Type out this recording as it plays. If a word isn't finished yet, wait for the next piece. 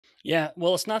Yeah,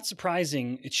 well, it's not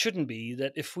surprising, it shouldn't be,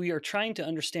 that if we are trying to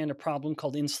understand a problem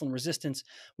called insulin resistance,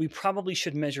 we probably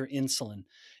should measure insulin.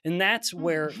 And that's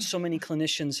where Mm. so many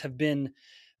clinicians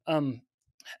um,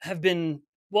 have been,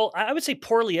 well, I would say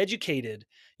poorly educated.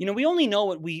 You know, we only know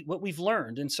what we've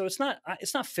learned, and so it's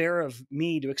not fair of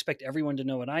me to expect everyone to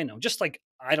know what I know. Just like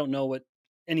I don't know what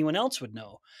anyone else would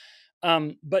know.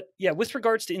 But yeah, with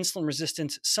regards to insulin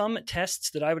resistance, some tests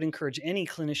that I would encourage any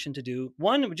clinician to do,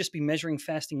 one would just be measuring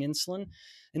fasting insulin.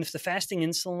 And if the fasting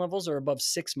insulin levels are above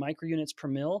 6 microunits per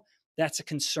mil, that's a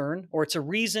concern, or it's a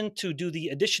reason to do the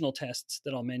additional tests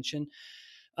that I'll mention.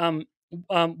 Um,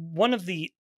 one of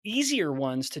the easier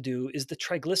ones to do is the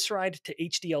triglyceride to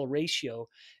HDL ratio.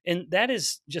 And that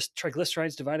is just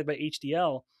triglycerides divided by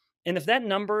HDL. And if that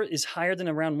number is higher than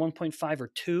around 1.5 or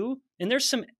 2, and there's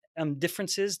some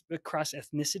differences across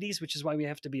ethnicities, which is why we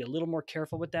have to be a little more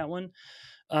careful with that one,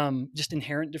 just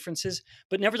inherent differences.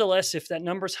 But nevertheless, if that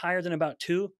number is higher than about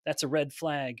 2, that's a red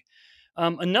flag.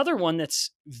 Another one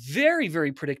that's very,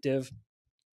 very predictive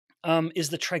is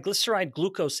the triglyceride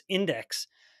glucose index.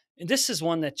 And this is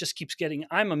one that just keeps getting,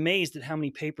 I'm amazed at how many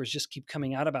papers just keep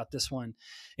coming out about this one.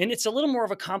 And it's a little more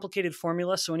of a complicated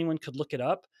formula, so anyone could look it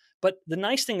up. But the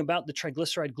nice thing about the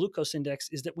triglyceride glucose index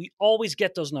is that we always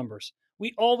get those numbers.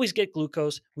 We always get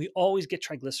glucose. We always get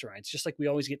triglycerides, just like we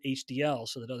always get HDL.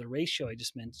 So that other ratio I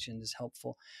just mentioned is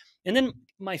helpful. And then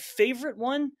my favorite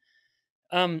one,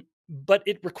 but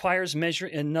it requires measure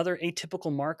another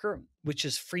atypical marker, which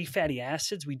is free fatty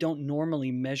acids. We don't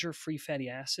normally measure free fatty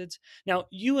acids. Now,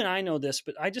 you and I know this,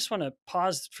 but I just want to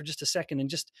pause for just a second and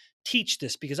just teach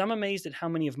this because I'm amazed at how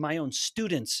many of my own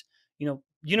students, you know,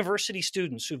 university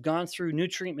students who've gone through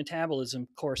nutrient metabolism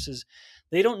courses,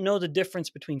 they don't know the difference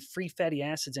between free fatty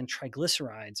acids and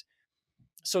triglycerides.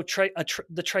 So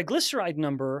the triglyceride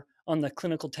number on the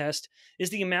clinical test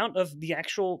is the amount of the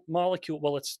actual molecule.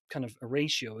 Well, it's kind of a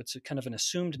ratio. It's a kind of an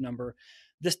assumed number.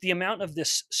 The amount of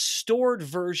this stored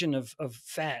version of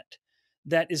fat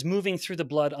that is moving through the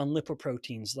blood on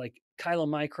lipoproteins like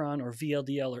chylomicron or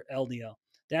VLDL or LDL.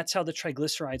 That's how the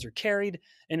triglycerides are carried,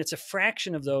 and it's a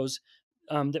fraction of those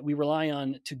that we rely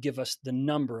on to give us the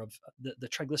number of the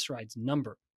triglycerides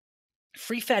number.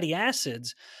 Free fatty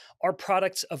acids are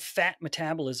products of fat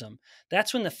metabolism.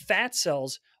 That's when the fat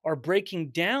cells are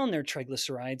breaking down their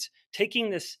triglycerides, taking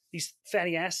these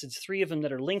fatty acids, three of them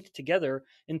that are linked together,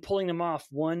 and pulling them off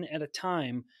one at a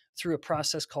time through a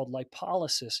process called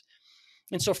lipolysis.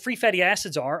 And so free fatty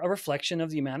acids are a reflection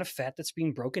of the amount of fat that's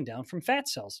being broken down from fat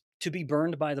cells to be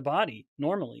burned by the body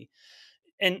normally.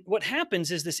 And what happens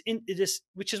is this,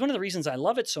 which is one of the reasons I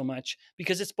love it so much,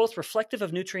 because it's both reflective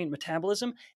of nutrient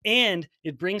metabolism and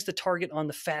it brings the target on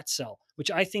the fat cell, which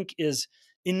I think is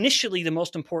initially the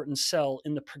most important cell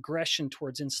in the progression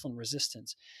towards insulin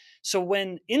resistance. So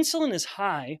when insulin is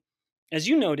high, as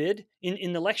you noted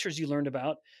in the lectures you learned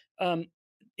about, um,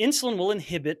 insulin will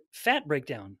inhibit fat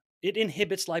breakdown. It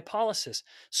inhibits lipolysis.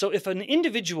 So if an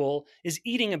individual is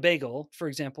eating a bagel, for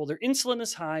example, their insulin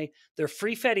is high, their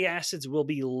free fatty acids will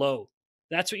be low.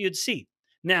 That's what you'd see.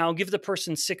 Now, give the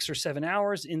person 6 or 7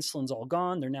 hours, insulin's all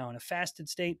gone. They're now in a fasted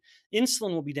state.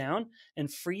 Insulin will be down,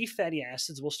 and free fatty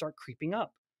acids will start creeping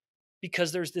up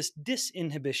because there's this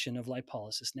disinhibition of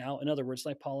lipolysis. Now, in other words,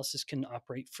 lipolysis can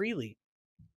operate freely.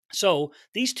 So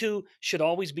these two should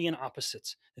always be in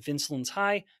opposites. If insulin's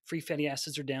high, free fatty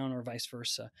acids are down, or vice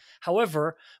versa.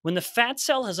 However, when the fat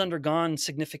cell has undergone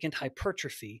significant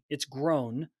hypertrophy, it's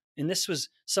grown. And this was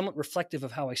somewhat reflective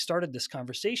of how I started this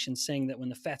conversation, saying that when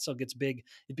the fat cell gets big,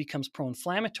 it becomes pro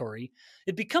inflammatory.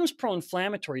 It becomes pro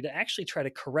inflammatory to actually try to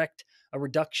correct a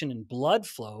reduction in blood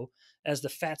flow as the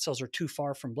fat cells are too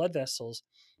far from blood vessels.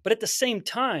 But at the same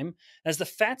time, as the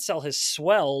fat cell has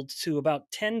swelled to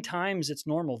about 10 times its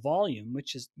normal volume,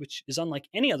 which is unlike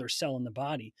any other cell in the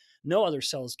body. No other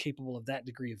cell is capable of that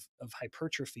degree of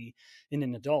hypertrophy in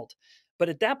an adult. But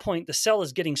at that point, the cell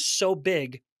is getting so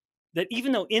big that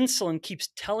even though insulin keeps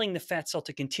telling the fat cell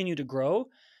to continue to grow,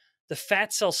 the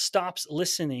fat cell stops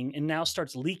listening and now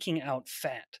starts leaking out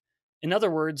fat. In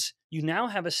other words, you now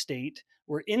have a state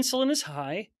where insulin is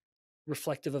high,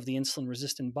 reflective of the insulin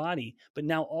resistant body, but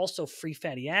now also free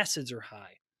fatty acids are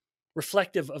high,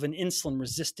 reflective of an insulin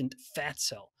resistant fat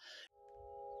cell.